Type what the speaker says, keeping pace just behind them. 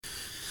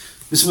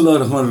Bismillah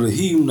ar-Rahman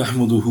ar-Rahim.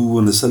 Nahmaduhu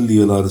wa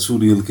nasalli ala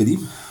Rasuli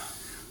al-Kareem.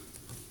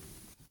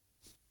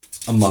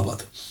 Amma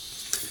ba'd.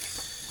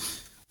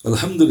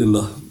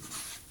 Alhamdulillah.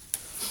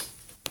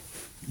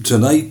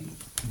 Tonight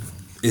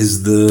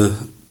is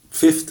the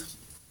 5th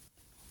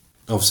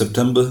of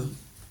September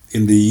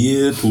in the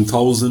year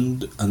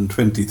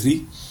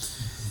 2023.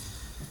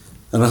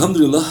 And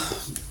Alhamdulillah,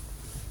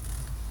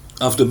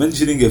 after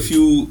mentioning a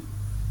few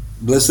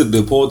blessed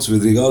reports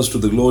with regards to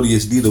the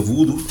glorious deed of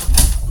wudu,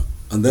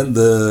 and then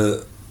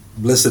the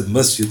blessed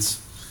masjids,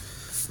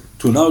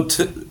 to now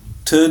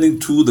turning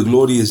to the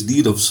glorious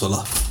deed of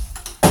Salah.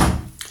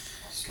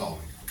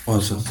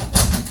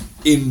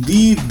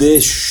 Indeed, there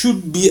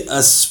should be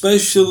a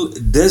special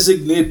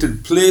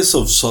designated place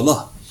of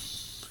Salah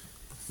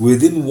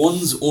within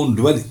one's own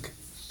dwelling,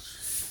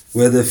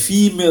 where the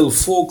female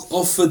folk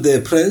offer their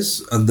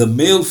prayers and the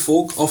male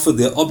folk offer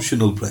their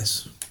optional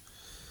prayers.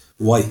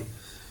 Why?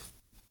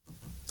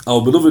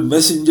 Our beloved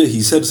messenger,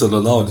 he said,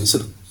 Sallallahu Alaihi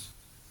Wasallam,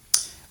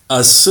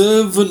 a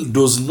servant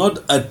does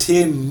not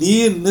attain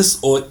nearness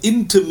or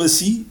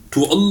intimacy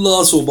to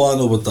Allah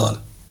SWT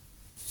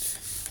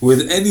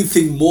with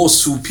anything more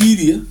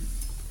superior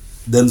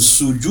than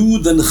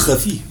sujood and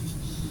khafi,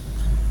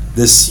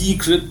 the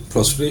secret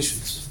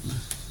prostrations.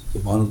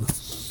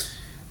 Subhanallah.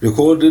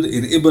 Recorded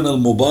in Ibn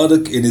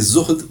al-Mubarak in his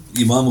Zuhd,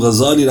 Imam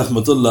Ghazali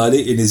rahmatullah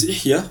alayh in his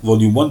Ihya,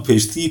 volume 1,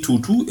 page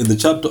 322, in the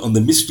chapter on the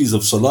mysteries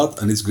of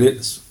Salat and its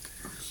greatness.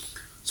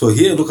 So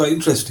here, look how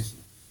interesting.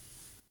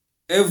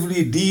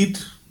 Every deed,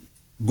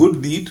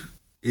 good deed,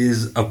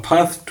 is a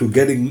path to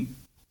getting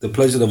the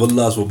pleasure of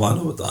Allah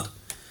subhanahu wa ta'ala.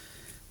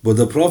 But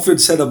the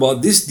Prophet said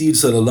about this deed,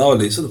 sallallahu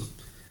alayhi wasallam,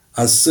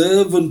 a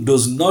servant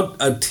does not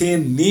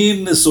attain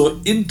nearness or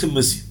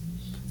intimacy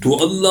to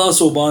Allah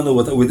subhanahu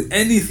wa ta'ala with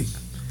anything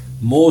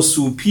more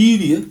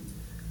superior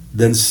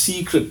than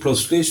secret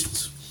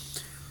prostrations.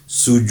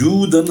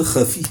 Sujood and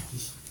khafi.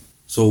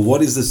 So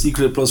what is the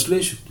secret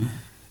prostration?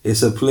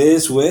 It's a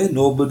place where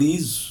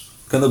nobody's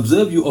can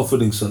observe you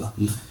offering salah.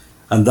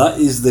 And that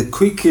is the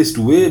quickest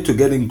way to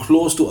getting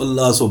close to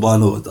Allah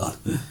subhanahu wa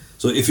ta'ala.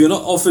 So if you're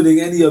not offering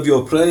any of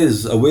your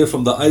prayers away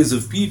from the eyes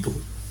of people,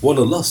 what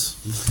a loss.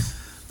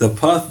 The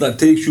path that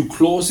takes you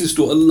closest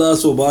to Allah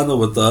subhanahu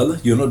wa ta'ala,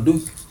 you're not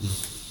doing.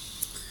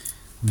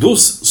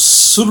 Thus,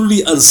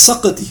 Surri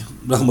al-Saqati,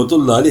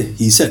 rahmatullah alayh,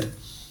 he said,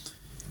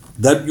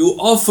 that you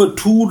offer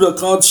 2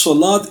 rakat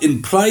salat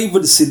in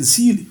private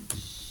sincerely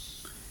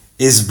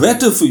is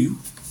better for you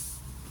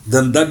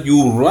than that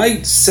you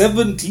write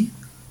 70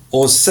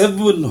 or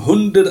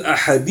 700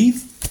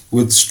 ahadith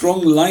with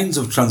strong lines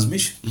of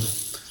transmission.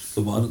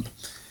 Subhanallah.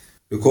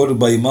 Recorded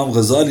by Imam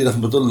Ghazali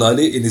rahmatullah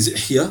alayh in his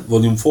Ihya,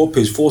 volume 4,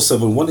 page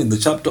 471, in the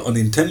chapter on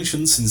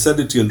intention,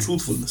 sincerity and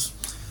truthfulness.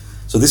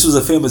 So this was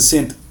a famous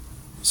saint.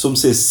 Some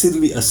say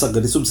Sirri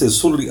as-Saqati, some say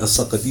Surri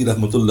as-Saqati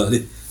rahmatullah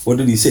alayh. What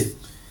did he say?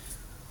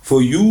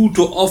 For you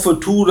to offer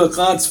 2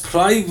 rakats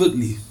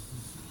privately,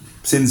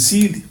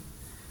 sincerely,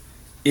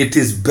 it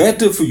is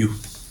better for you.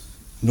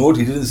 Note,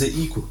 he didn't say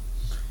equal.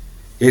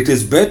 It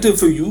is better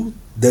for you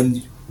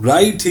than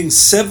writing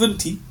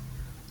 70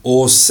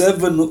 or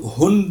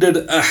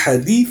 700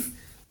 ahadith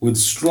with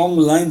strong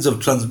lines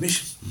of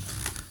transmission.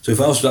 So if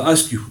I was to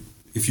ask you,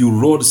 if you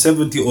wrote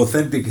 70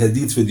 authentic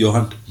hadiths with your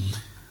hand,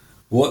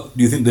 what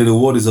do you think the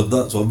reward is of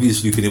that? So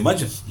obviously you can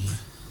imagine.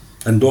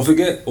 And don't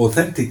forget,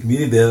 authentic,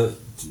 meaning they're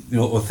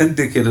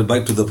authenticated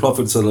back to the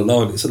Prophet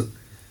sallallahu alaihi wasallam.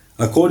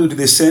 According to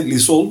this saintly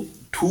soul,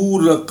 2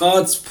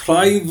 rakats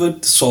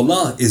private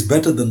salah is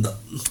better than that.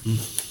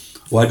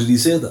 Why did he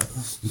say that?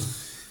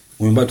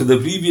 Going back to the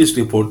previous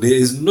report, there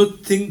is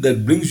nothing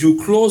that brings you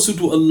closer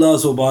to Allah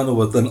subhanahu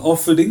wa ta'ala than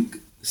offering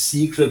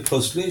secret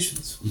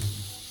prostrations.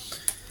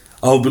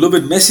 Our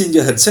beloved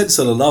messenger had said,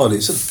 sallallahu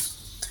alayhi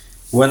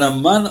wasallam, when a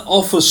man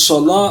offers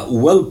salah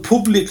well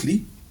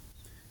publicly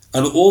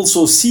and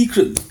also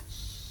secretly,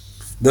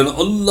 then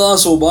Allah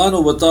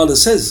subhanahu wa ta'ala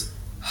says,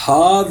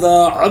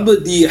 Hada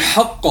abdi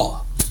haqqa.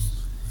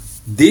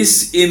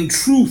 This in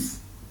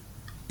truth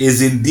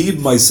is indeed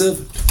my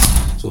servant.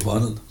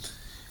 Subhanallah.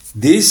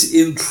 This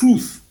in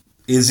truth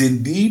is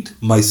indeed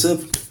my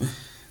servant.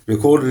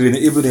 Recorded in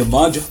Ibn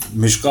Majah,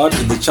 Mishkat,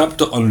 in the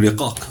chapter on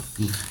Rakahs.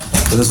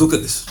 So let's look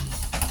at this.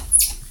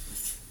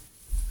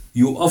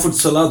 You offered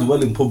salat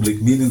well in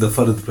public, meaning the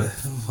fard prayer,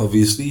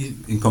 obviously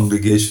in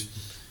congregation.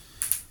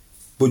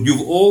 But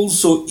you've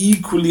also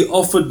equally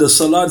offered the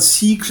salat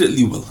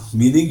secretly well,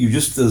 meaning you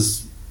just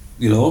as,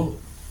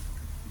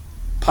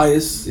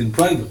 pious in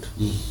private.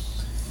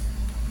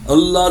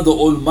 Allah the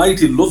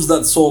Almighty loves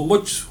that so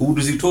much. Who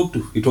does He talk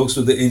to? He talks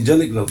to the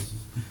angelic realm.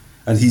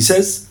 And He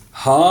says,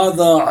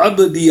 Hada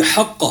abdi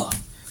haqqa.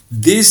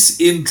 This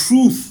in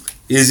truth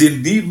is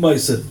indeed my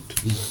servant.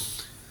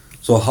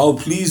 So how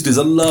pleased is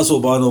Allah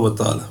subhanahu wa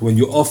ta'ala when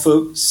you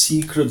offer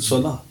secret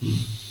salah?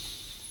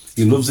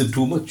 He loves it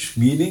too much,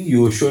 meaning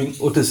you are showing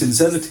utter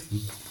sincerity.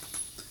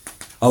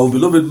 Our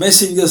beloved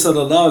Messenger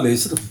sallallahu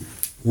alayhi wasallam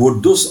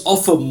would thus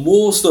offer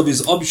most of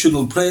his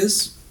optional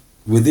prayers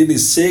within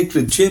his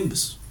sacred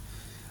chambers.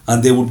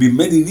 And there would be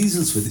many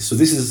reasons for this. So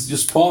this is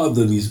just part of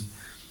the reason.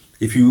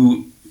 If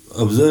you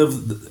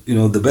observe,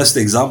 the best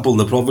example,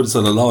 the Prophet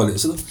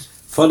ﷺ,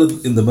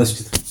 fard in the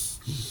masjid.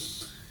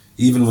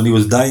 Even when he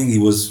was dying, he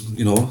was,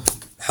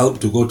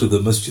 helped to go to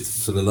the masjid.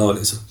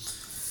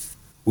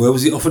 Where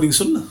was he offering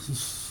sunnah?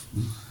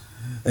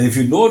 And if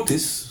you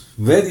notice,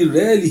 very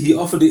rarely he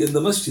offered it in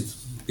the masjid,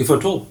 if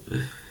at all.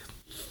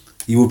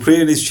 He would pray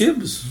in his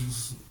chambers.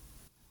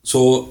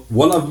 So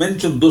what I've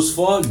mentioned thus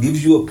far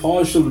gives you a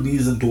partial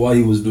reason to why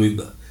he was doing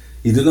that.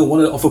 He didn't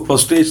want to offer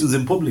prostrations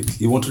in public.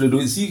 He wanted to do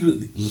it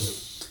secretly.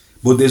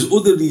 But there's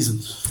other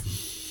reasons.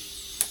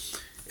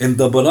 In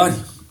the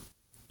Tabarani,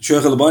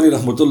 Shaykh Al-Bani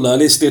rahmatullah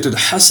alayhi stated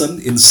Hasan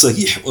in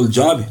Sahih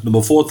Al-Jami,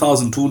 number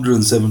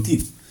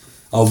 4217.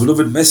 Our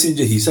beloved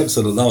messenger, he said,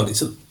 sallallahu alayhi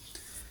wasallam,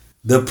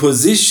 the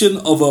position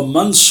of a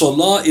man's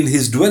salah in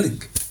his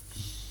dwelling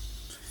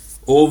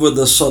over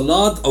the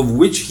salat of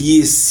which he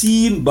is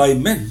seen by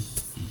men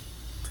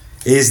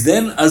is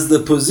then as the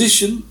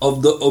position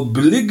of the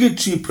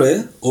obligatory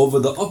prayer over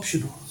the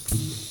optional.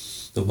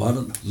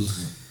 Subhanallah.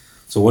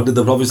 So what did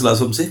the Prophet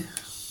ﷺ say?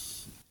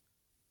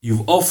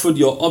 You've offered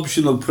your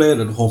optional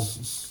prayer at home,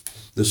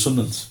 the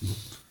sunnahs.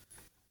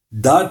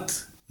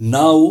 That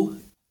now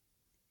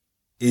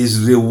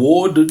is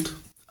rewarded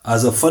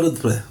as a fard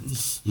prayer.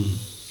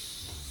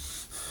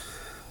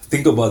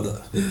 Think about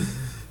that.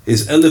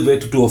 It's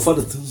elevated to a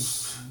fard.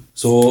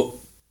 So,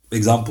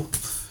 example,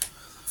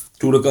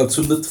 2 rakat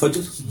sunnat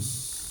fajr,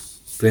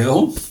 pray at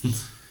home.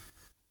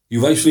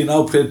 You've actually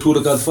now prayed 2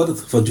 rakat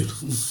fajr.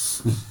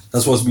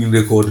 That's what's being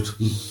recorded.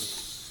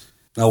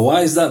 Now,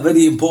 why is that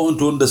very important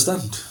to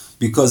understand?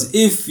 Because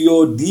if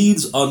your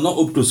deeds are not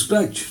up to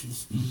scratch,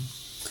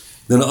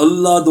 then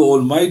Allah the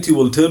Almighty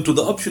will turn to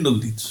the optional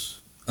deeds.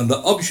 And the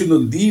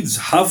optional deeds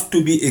have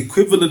to be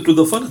equivalent to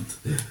the fard.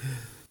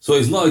 So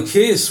it's not a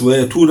case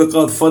where 2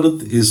 rakat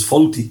fard is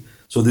faulty,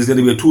 so there's going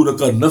to be a 2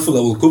 rakat nafil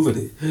that will cover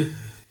it.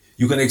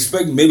 You can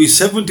expect maybe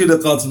 70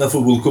 rakats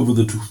nafil will cover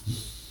the 2.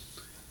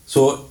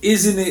 So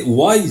isn't it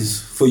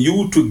wise for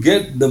you to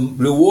get the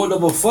reward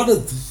of a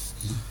fard?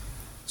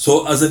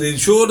 So as an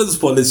insurance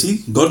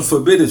policy, God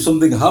forbid if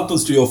something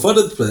happens to your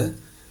fard prayer,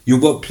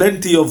 you've got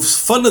plenty of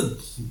fard,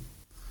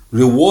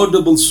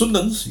 rewardable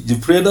sunnahs, you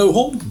prayed at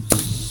home.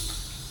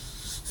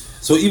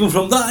 So even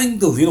from that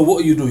angle,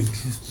 what are you doing?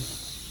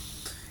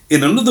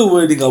 In another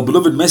wording, our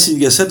beloved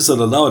messenger said,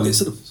 sallallahu alayhi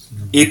wasallam,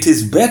 it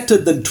is better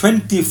than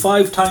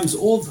 25 times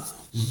over.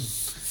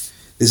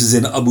 This is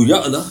in Abu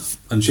Ya'la,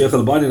 and Shaykh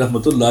Al-Bani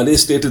rahmatullah alayhi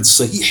stated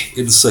Sahih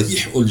in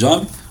Sahih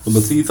Al-Jami, number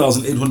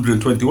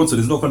 3821, so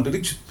there's no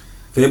contradiction.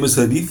 Famous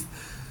hadith,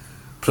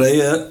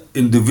 prayer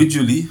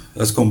individually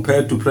as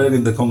compared to prayer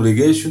in the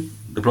congregation,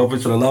 the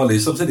Prophet sallallahu alayhi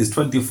wasallam said is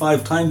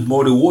 25 times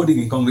more rewarding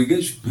in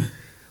congregation.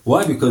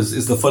 Why? Because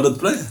it's the fard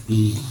prayer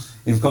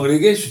in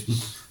congregation.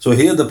 So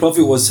here the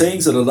Prophet was saying,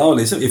 sallallahu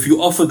alayhi wasallam, if you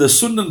offer the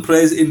sunnah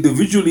prayers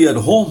individually at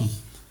home,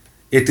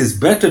 it is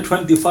better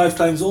 25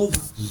 times over.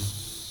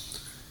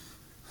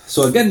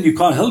 So again, you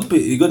can't help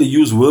it. You got to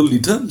use worldly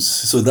terms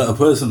so that a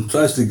person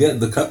tries to get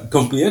the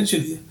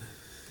comprehension here.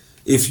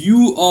 If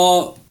you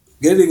are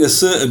getting a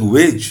certain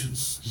wage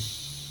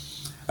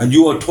and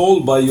you are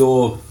told by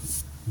your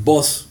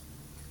boss,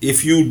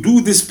 if you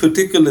do this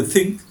particular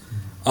thing,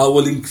 I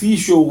will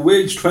increase your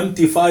wage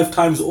 25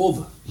 times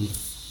over.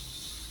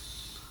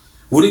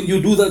 Wouldn't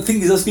you do that thing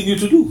he's asking you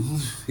to do?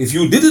 If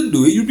you didn't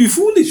do it, you'd be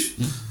foolish.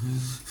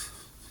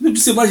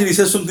 Just imagine he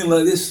says something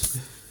like this.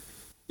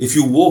 If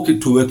you walk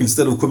it to work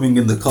instead of coming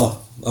in the car,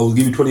 I will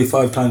give you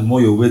 25 times more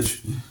your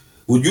wage.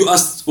 Would you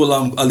ask, well,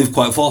 I live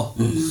quite far?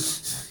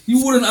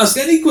 You wouldn't ask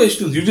any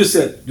questions. You just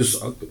said,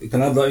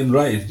 can I have that in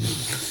writing?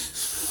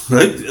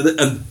 Right?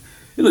 And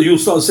you'll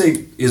start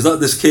saying, is that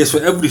this case for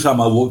every time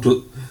I walk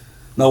to?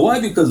 Now why?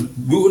 Because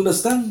we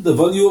understand the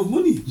value of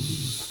money.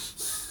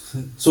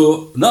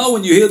 So now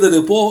when you hear the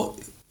report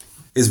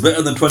is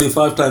better than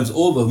 25 times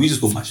over, we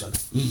just go, mashallah.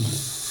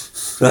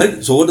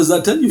 Right? So what does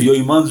that tell you? Your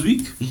iman's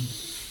weak.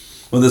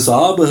 When the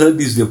Sahaba heard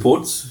these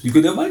reports, you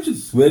can imagine,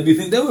 where do you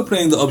think they were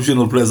praying the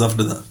optional prayers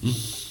after that?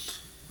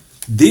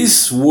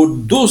 This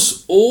would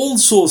thus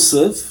also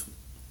serve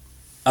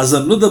as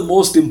another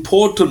most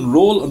important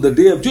role on the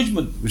Day of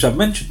Judgment, which I've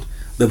mentioned.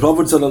 The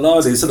Prophet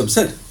ﷺ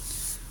said,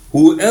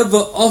 whoever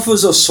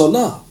offers a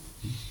salah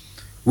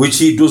which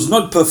he does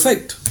not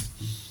perfect,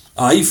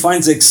 he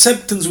finds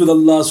acceptance with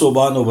Allah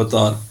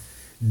SWT,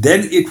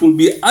 then it will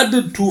be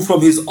added to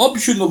from his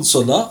optional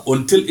salah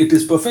until it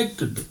is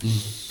perfected.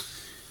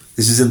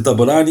 This is in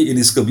Tabarani in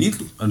his Kabir,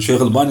 and Shaykh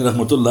Al-Bani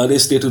rahmatullah alayhi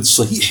stated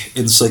Sahih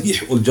in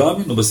Sahih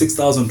Al-Jami, number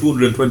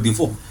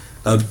 6224.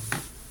 Now,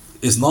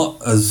 it's not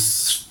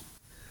as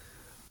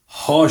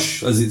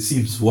harsh as it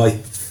seems. Why?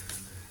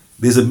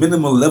 There's a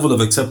minimal level of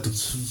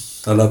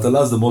acceptance. Allah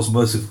Ta'ala is the most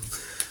merciful.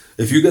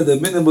 If you get the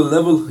minimal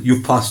level,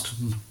 you've passed.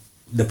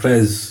 The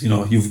prayers,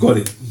 you've got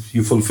it.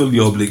 You fulfill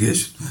your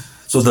obligation.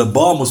 So the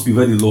bar must be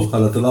very low.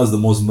 Allah Ta'ala is the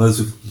most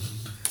merciful.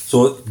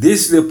 So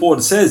this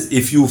report says,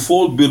 if you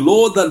fall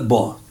below that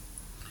bar,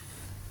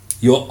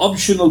 your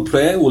optional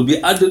prayer will be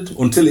added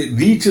until it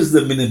reaches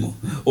the minimum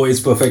or is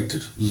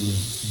perfected.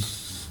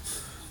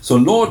 So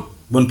note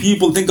When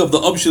people think of the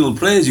optional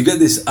prayers, you get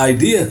this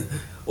idea,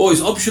 oh,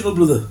 it's optional,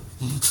 brother.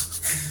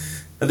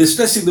 And they're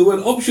stressing the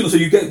word optional, so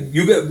you get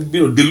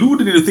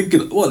deluded into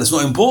thinking, well, it's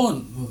not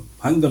important.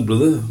 Hang on,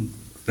 brother.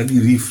 Let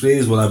me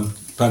rephrase what I'm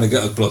trying to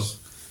get across.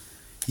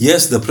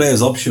 Yes, the prayer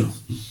is optional.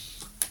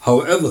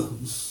 However,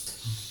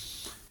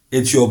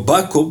 it's your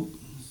backup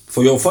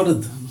for your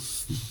fard.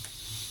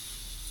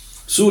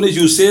 Soon as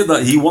you say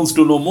that, he wants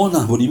to know more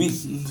now. What do you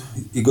mean?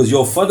 Because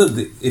your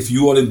fard, if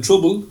you are in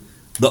trouble,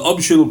 the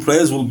optional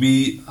prayers will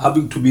be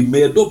having to be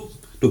made up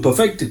to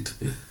perfect it.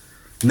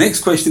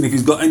 Next question, if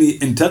he's got any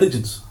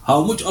intelligence,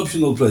 how much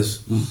optional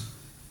prayers?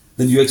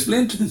 Then you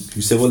explain to him.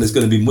 You say, well, it's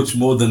going to be much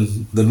more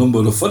than the number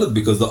of fard,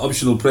 because the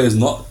optional prayer is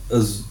not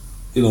as,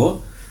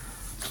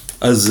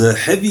 as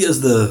heavy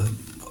as the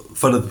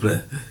fard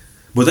prayer.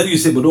 But then you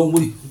say, but don't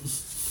worry.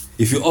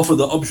 If you offer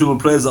the optional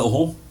prayers at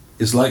home,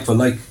 it's like for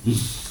like.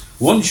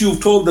 Once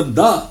you've told them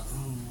that,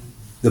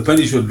 the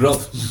penny should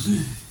drop.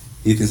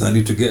 He thinks, I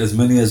need to get as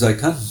many as I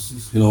can,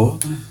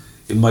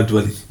 in my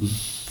dwelling.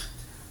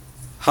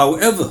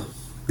 However,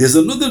 there's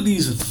another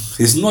reason.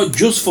 It's not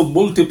just for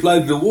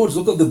multiplied rewards.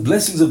 Look at the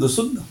blessings of the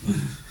sunnah.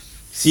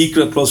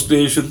 Secret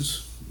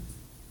prostrations,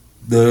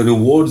 the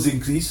rewards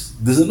increase.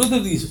 There's another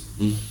reason.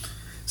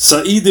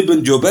 Syed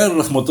ibn Jubayr,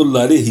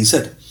 rahmatullah alayhi, he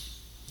said,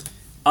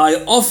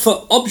 I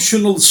offer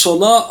optional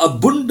salah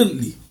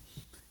abundantly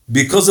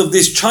because of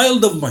this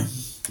child of mine.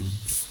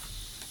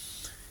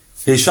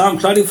 Hisham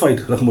clarified,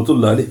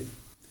 rahmatullah alayhi,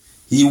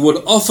 he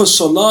would offer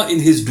salah in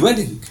his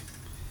dwelling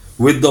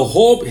with the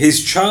hope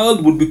his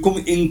child would become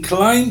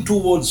inclined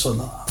towards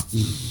salah.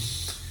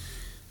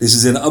 This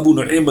is in Abu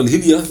Nuaym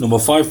Al-Hilya, number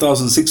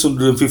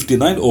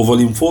 5659, or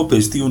volume 4,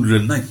 page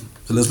 309.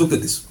 So let's look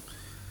at this.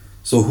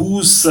 So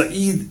who's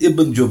Syed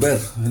ibn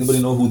Jubayr? Anybody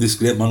know who this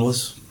great man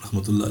was?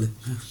 Rahmatullah alayhi.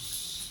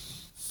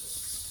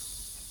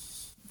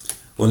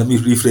 Well, let me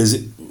rephrase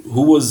it.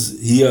 Who was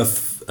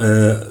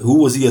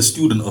he a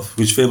student of?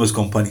 Which famous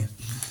companion?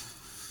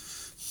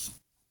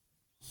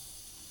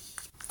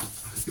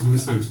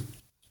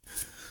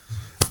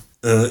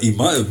 He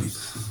might have been,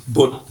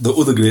 but the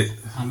other great,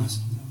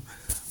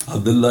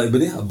 Abdullah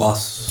ibn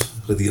Abbas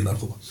radiyallahu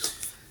anhu.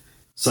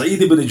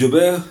 Syed ibn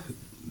Jubayr,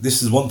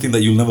 this is one thing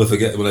that you'll never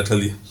forget when I tell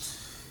you.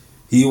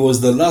 He was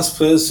the last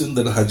person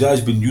that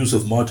Hajjaj bin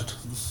Yusuf martyred.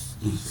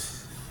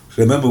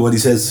 Remember when he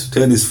says,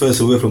 turn his face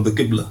away from the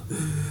Qibla,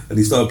 and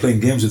he started playing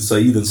games with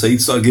Syed, and Syed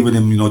started giving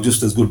him,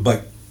 just as good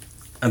back.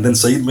 And then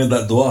Syed made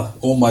that dua,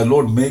 oh my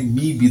Lord, make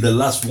me be the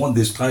last one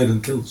this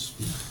tyrant kills.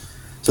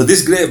 So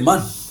this great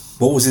man,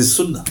 what was his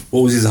sunnah?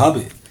 What was his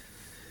habit?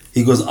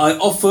 He goes, I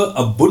offer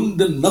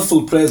abundant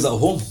nafil prayers at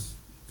home.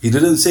 He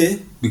didn't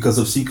say because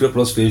of secret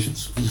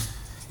prostrations.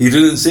 He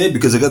didn't say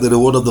because I got the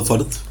reward of the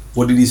fard.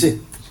 What did he say?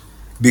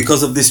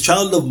 Because of this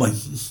child of mine.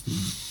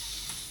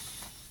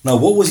 Now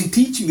what was he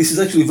teaching? This is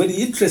actually very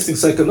interesting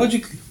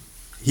psychologically.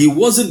 He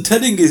wasn't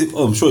telling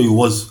I'm sure he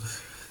was.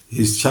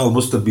 His child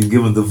must have been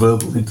given the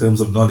verbal in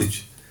terms of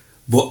knowledge.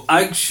 But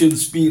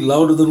actions speak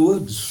louder than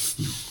words.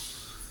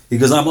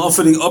 Because I'm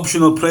offering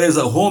optional prayers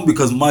at home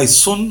because my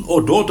son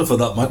or daughter, for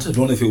that matter, I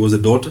don't know if it was a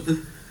daughter,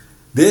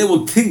 they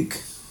will think,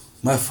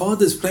 my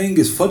father's praying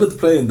his fard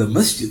prayer in the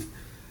masjid,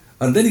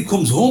 and then he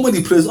comes home and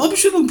he prays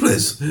optional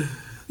prayers.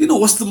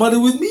 What's the matter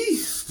with me?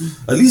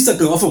 At least I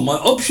can offer my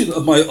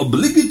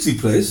obligatory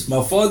prayers.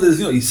 My father,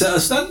 he set a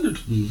standard.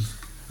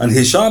 And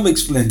Hisham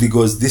explained,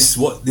 because this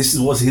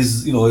was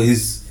his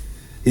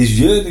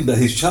yearning, that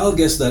his child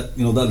gets that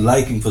that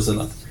liking for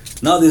salat.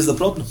 Now there's the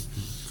problem.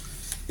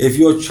 If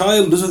your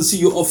child doesn't see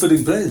you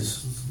offering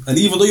prayers, and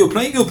even though you're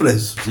praying your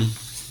prayers,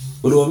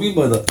 what do I mean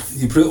by that?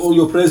 You pray all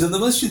your prayers in the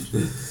masjid.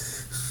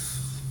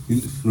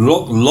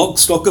 Lock,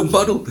 stock and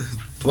barrel.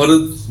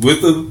 Farad,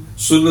 witr,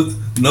 sunnat,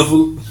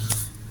 nafil.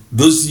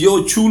 Does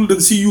your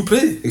children see you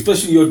pray?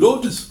 Especially your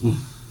daughters.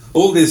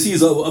 All they see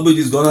is, Abid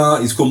is gone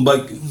out, he's come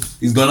back.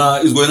 He's going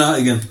out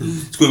again.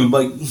 He's coming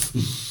back.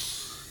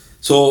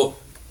 So,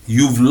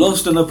 you've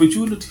lost an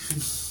opportunity.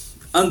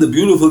 And the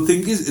beautiful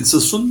thing is, it's a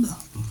sunnah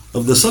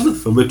of the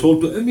Salaf, and we're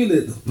told to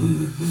emulate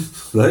them.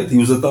 Right? He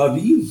was a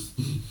tabi'in.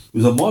 He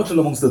was a martyr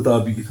amongst the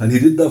tabi'in, and he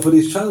did that for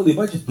his child,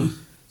 imagine.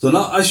 So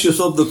now ask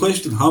yourself the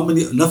question, how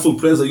many nafil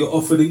prayers are you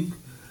offering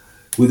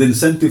with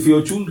incentive for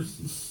your children?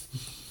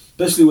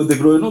 Especially when they're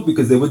growing up,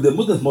 because they're with their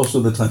mother most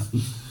of the time.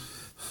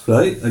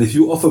 Right? And if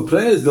you offer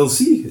prayers, they'll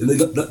see.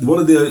 One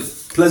of their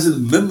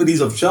pleasant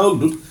memories of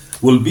childhood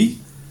will be,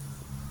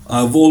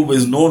 I've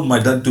always known my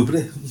dad to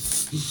pray.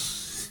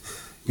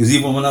 Because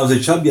even when I was a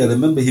chubby, I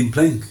remember him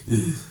praying.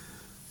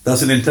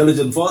 That's an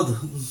intelligent father.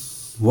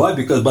 Why?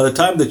 Because by the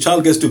time the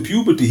child gets to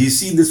puberty, he's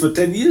seen this for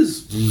 10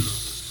 years.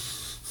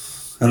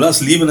 And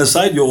that's leaving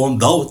aside your own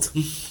doubt.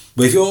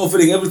 But if you're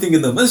offering everything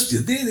in the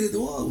masjid, they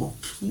oh,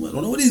 I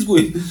don't know what he's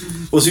going.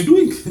 What's he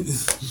doing?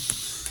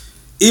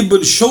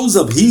 Ibn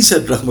Shawzab, he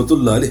said,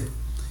 rahmatullah alayh,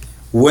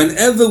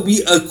 whenever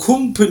we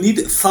accompanied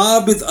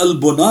Thabit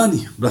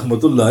al-Bunani,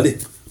 rahmatullah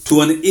alayh,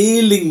 to an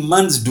ailing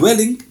man's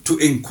dwelling to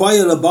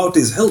inquire about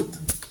his health,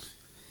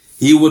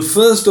 he would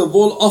first of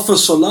all offer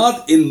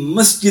salat in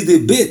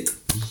Masjid-e-Bayt,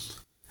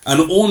 and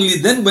only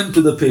then went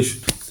to the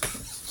patient.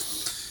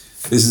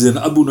 This is in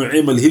Abu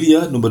Nuaym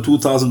Al-Hilya, number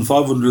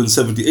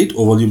 2578,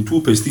 or volume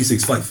 2, page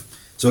 365.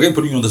 So again,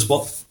 putting you on the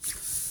spot.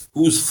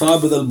 Who's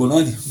Thabit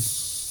al-Bunani?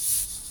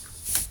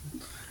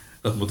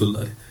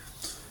 Rahmatullah.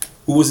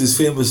 Who was his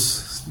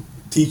famous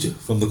teacher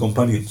from the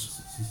companions?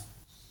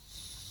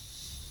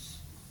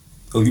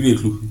 I'll give you a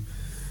clue.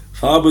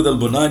 Thabit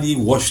al-Bunani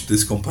washed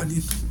this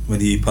companion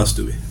when he passed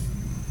away.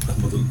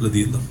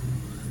 Rahmatullah.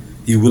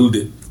 He willed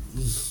it.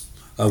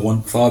 I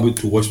want Thabit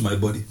to wash my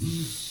body.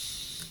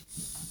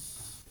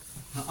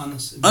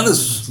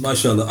 Anas,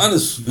 mashallah,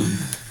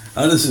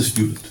 Anas'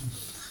 student.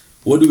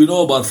 What do we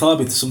know about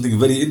Thabit? Something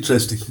very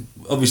interesting.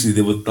 Obviously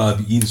they were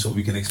tabi'een, so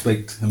we can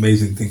expect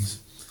amazing things.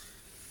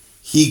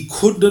 He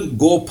couldn't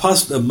go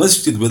past a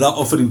masjid without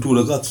offering 2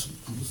 rakats.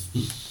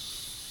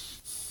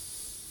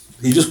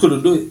 He just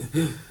couldn't do it.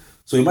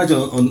 So imagine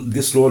on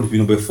this road,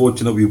 we're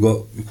fortunate, we've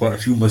got quite a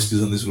few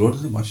masjids on this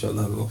road,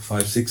 mashallah,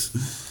 5, 6.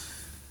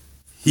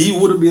 He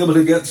wouldn't be able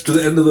to get to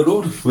the end of the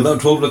road without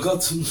 12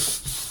 rakats.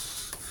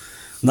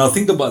 Now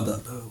think about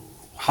that.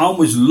 How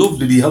much love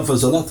did he have for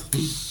Salat?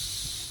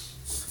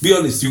 Be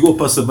honest, you go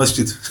past the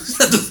masjid.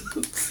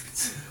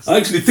 I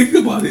actually think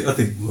about it. I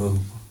think, well,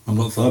 I'm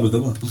not Thabit,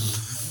 am I?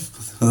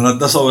 And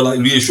that's how I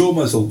reassure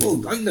myself.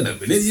 Well, hang on a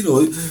minute, you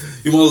might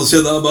as well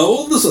say that about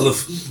all the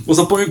Salaf. What's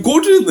the point in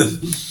quoting them?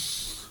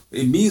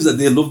 It means that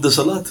they love the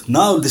Salat.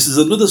 Now, this is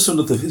another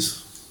sunnah of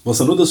his.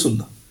 What's another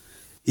sunnah?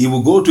 He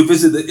will go to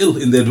visit the ill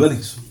in their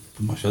dwellings.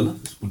 MashaAllah,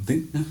 that's a good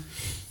thing. Yeah.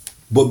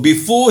 But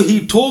before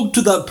he talked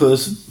to that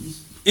person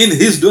in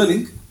his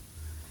dwelling,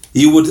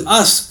 he would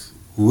ask,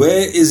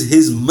 where is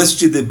his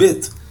masjid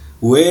bit?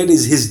 Where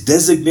is his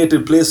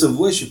designated place of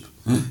worship?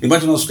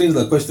 Imagine how strange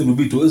that question would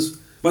be to us.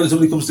 Imagine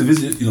somebody comes to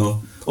visit,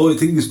 oh, I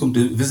think he's come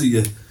to visit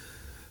you,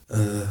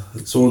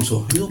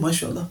 so-and-so.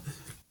 MashaAllah.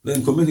 Let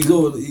him come in,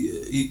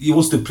 he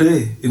wants to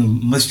pray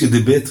in masjid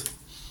bit.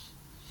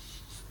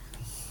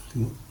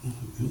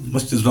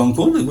 Masjid is wrong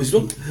corner. What's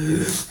wrong?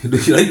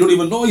 I don't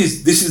even know.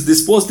 This is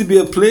supposed to be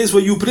a place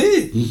where you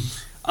pray.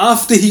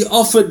 After he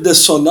offered the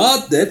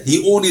salat there,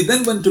 he only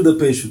then went to the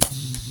patient.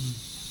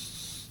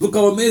 Look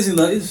how amazing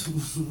that is.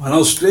 And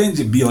how strange,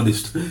 to be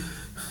honest.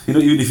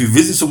 Even if you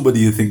visit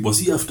somebody, you think, what's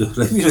he after?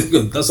 Right?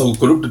 That's how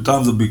corrupted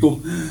times have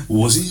become.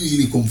 What's he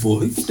really come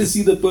for? He come to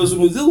see the person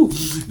who's ill.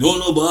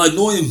 No, but I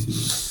know him.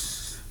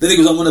 Then he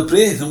goes, I want to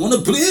pray.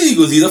 He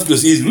goes,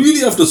 he's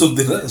really after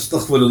something.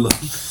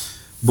 Astaghfirullah.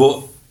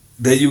 But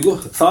there you go.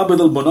 Thabit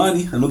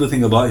al-Bunani, another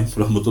thing about him,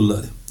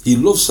 rahmatullah. He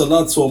loves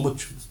Salat so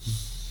much.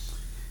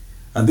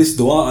 And this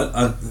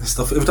dua,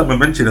 stuff, every time I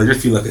mention it, I just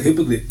feel like a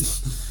hypocrite.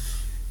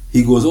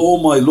 He goes, oh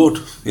my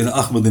Lord, in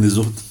Ahmad in his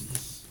Zuhd,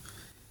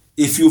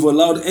 if you've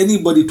allowed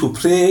anybody to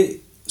pray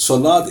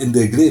Salat in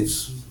their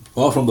graves,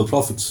 or from the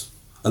Prophets,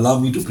 allow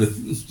me to pray.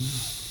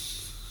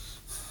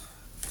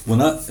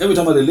 Every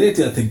time I relate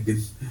it, I think,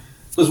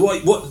 because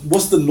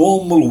what's the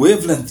normal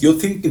wavelength? You're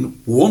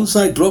thinking, once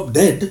I drop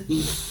dead,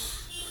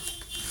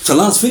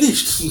 Salah's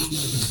finished.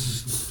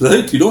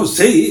 Right? You don't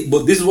say it,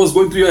 but this is what's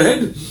going through your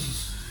head.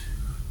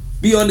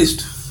 Be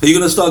honest. Are you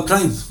going to start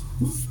crying?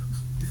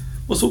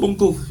 What's up,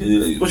 uncle?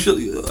 I'm going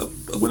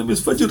to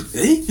miss Fajr.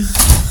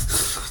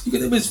 You're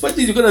going to miss Fajr,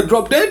 you're going to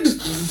drop dead.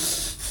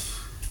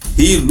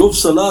 He loved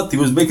Salat. He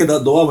was making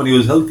that dua when he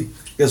was healthy.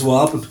 Guess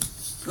what happened?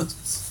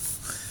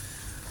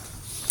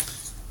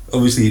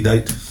 Obviously he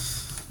died.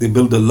 They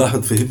built a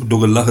lahad for him,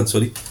 dug a lahad,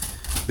 sorry.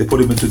 They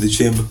put him into the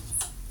chamber.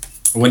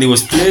 When he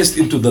was placed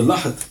into the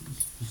lahad,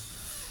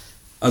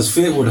 as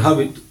fate would have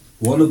it,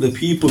 one of the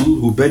people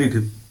who buried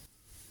him,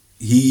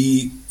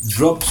 he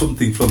dropped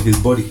something from his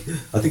body.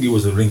 I think it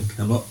was a ring,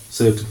 I'm not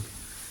certain.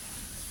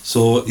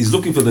 So he's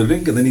looking for the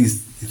ring, and then he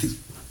thinks,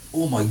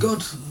 oh my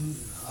God,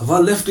 have I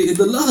left it in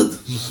the lahad?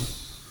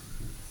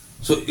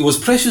 So it was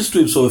precious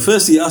to him. So at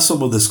first he asked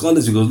some of the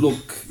scholars, he goes,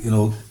 look,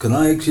 can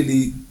I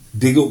actually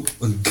dig up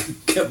and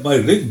get my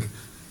ring?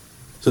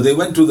 So they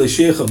went to the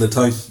sheikh of the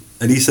time,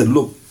 and he said,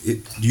 look, do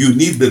you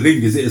need the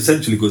ring? Is it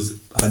essentially? He goes,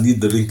 I need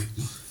the ring.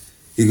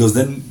 He goes,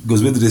 then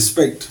goes with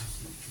respect,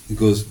 he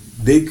goes,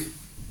 dig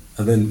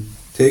and then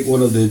take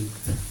one of the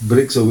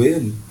bricks away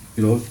and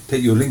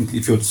take your ring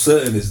if you're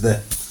certain it's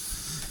there.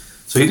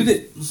 So he did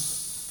it,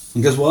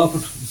 and guess what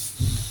happened?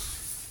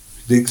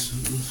 He digs,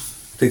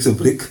 takes a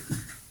brick.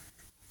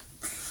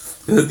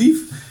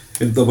 Hadith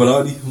in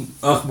Tabarani,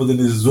 Ahmad in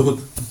his Zuhd,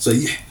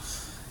 Sahih.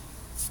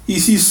 He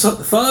sees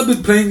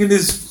Thabit praying in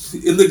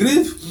the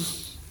grave.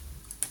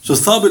 So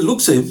Thabit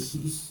looks at him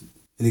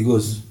and he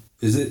goes,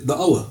 is it the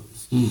hour?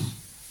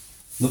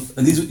 No.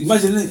 And he's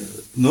imagining it.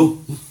 No.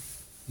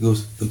 He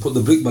goes, then put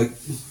the brick back.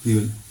 He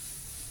went,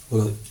 all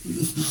right.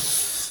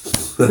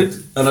 Right?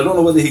 And I don't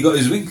know whether he got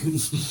his ring.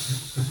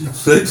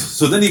 Right?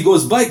 So then he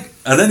goes back,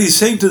 and then he's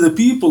saying to the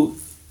people,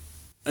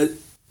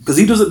 because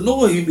he doesn't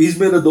know he's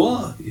made a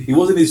dua. He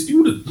wasn't his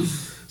student.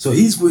 So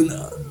he's going,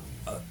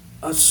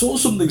 I saw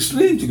something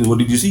strange. He goes, what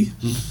did you see?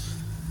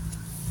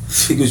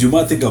 He goes, you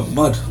might think I'm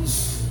mad,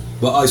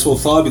 but I saw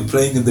Thabit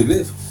praying in the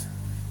grave.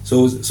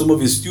 So some of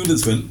his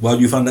students went, why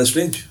do you find that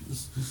strange?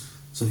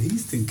 So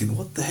he's thinking,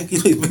 what the heck?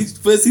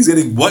 First he's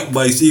getting wiped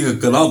by seeing a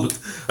karamat,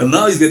 and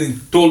now he's getting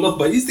told off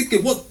by. He's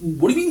thinking, what do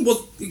you mean?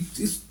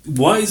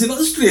 Why is it not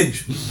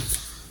strange?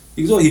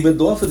 He goes, oh, he made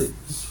dua for it.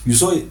 You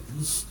saw it.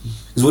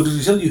 He goes, what did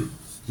he tell you?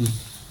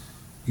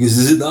 He goes,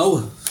 is it the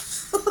hour?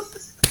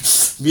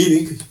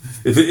 Meaning,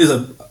 if it is,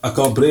 I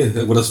can't pray.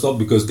 I'm going to stop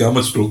because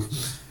Qiyamah stroke.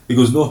 He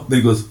goes, no. Then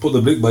he goes, put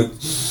the brake bike.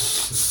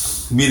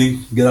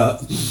 Meaning, get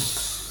out.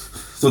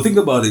 So think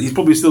about it. He's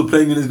probably still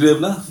praying in his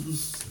grave now.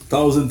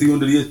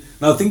 1,300 years.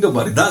 Now think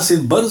about it. That's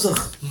in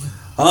barzakh.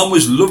 How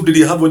much love did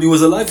he have when he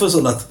was alive for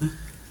salat?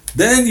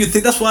 Then you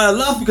think, that's why I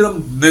laugh, because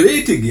I'm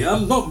narrating it.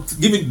 I'm not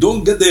giving,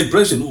 don't get the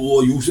impression,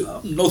 oh,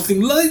 I'm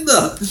nothing like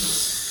that.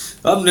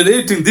 I'm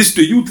narrating this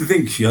to you to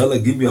think, Ya Allah,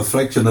 give me a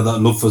fraction of that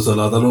love for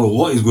salat. I don't know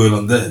what is going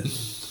on there.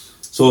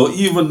 So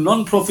even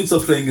non-prophets are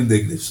praying in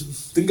their graves.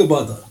 Think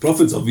about that.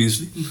 Prophets,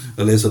 obviously,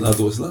 alayhi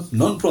salatu wasalam.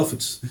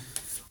 Non-prophets.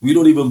 We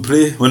don't even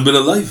pray when we're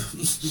alive.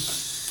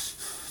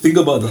 Think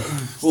about that.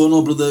 Oh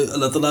no, brother,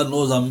 Allah Ta'ala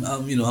knows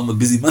I'm a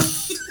busy man.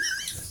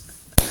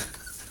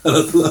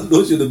 Allah Ta'ala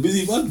knows you're a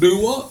busy man.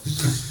 Doing what?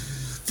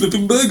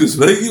 Flipping burgers,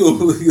 right?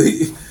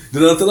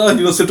 Did Allah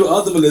Ta'ala, say to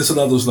Adam alayhi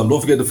salatu wasalam,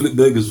 don't forget to flip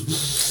burgers.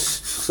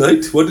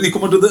 Right? What did he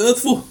come onto the earth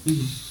for?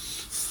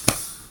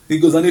 He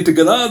goes, I need to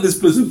get out of this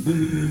prison.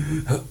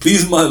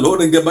 Please my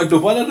Lord and get back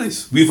to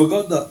paradise. We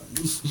forgot that.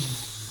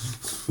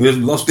 We're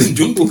lost in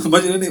jungle.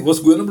 Imagine what's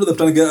going on, brother,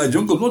 trying to get out of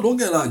jungle. No, don't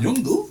get out of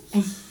jungle.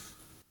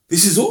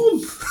 This is home.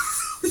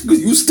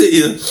 You stay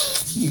here.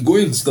 Go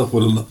in, stuff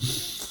for Allah.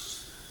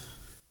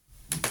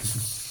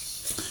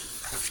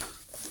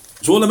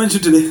 So all I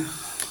mentioned today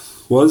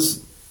was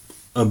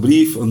a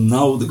brief on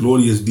now the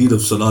glorious deed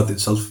of salat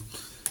itself.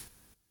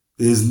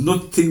 There is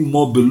nothing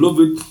more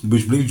beloved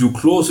which brings you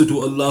closer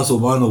to Allah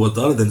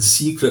SWT than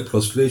secret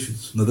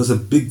prostrations. Now that's a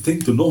big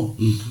thing to know.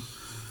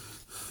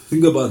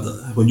 Think about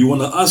that. When you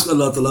want to ask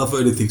Allah Ta'ala for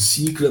anything,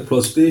 secret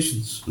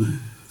prostrations,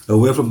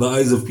 away from the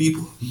eyes of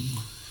people.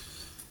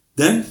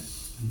 Then,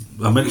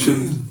 I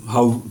mentioned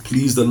how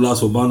pleased Allah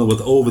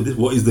SWT over this.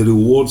 What is the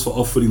rewards for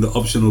offering the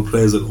optional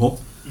prayers at home?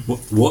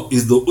 What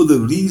is the other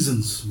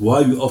reasons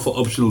why we offer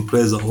optional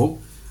prayers at home?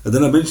 And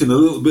then I mentioned a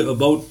little bit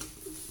about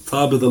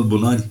Thabit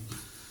al-Bunani.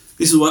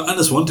 This is why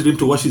Anas wanted him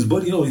to wash his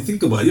body. You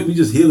think about it, you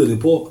just hear the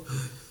report.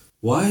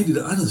 Why did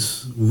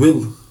Anas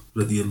will,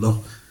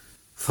 radiyallahu,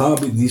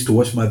 Thabit needs to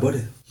wash my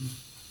body?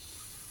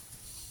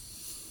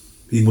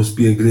 He must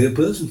be a great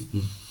person.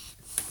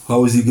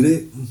 How is he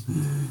great?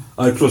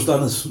 I trust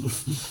Anas.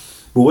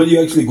 But when you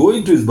actually go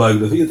into his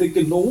biography, you're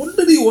thinking, no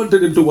wonder he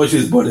wanted him to wash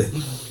his body.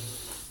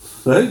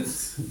 Right?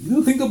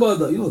 Think about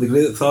that. The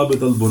great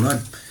Thabit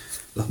al-Bunani,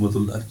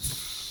 rahmatullah.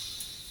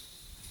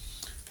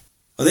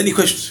 Are there any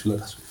questions?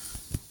 Let us.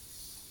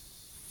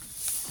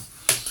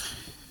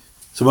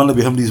 سبحان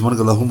بحمده سبحانك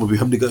اللهم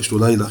وبحمدك أشهد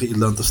لا إله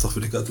إلا أنت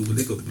أستغفرك وأتوب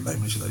إليك وأعوذ بالله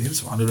من الشيطان الرجيم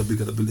سبحان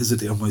ربك رب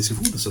العزة عما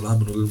يصفون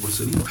وسلام على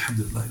المرسلين والحمد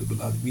لله رب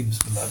العالمين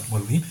بسم الله الرحمن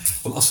الرحيم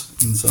والعصر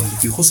الإنسان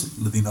لفي خسر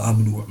الذين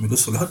آمنوا وعملوا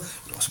الصالحات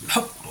والتواصوا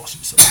بالحق والتواصوا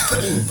بالصبر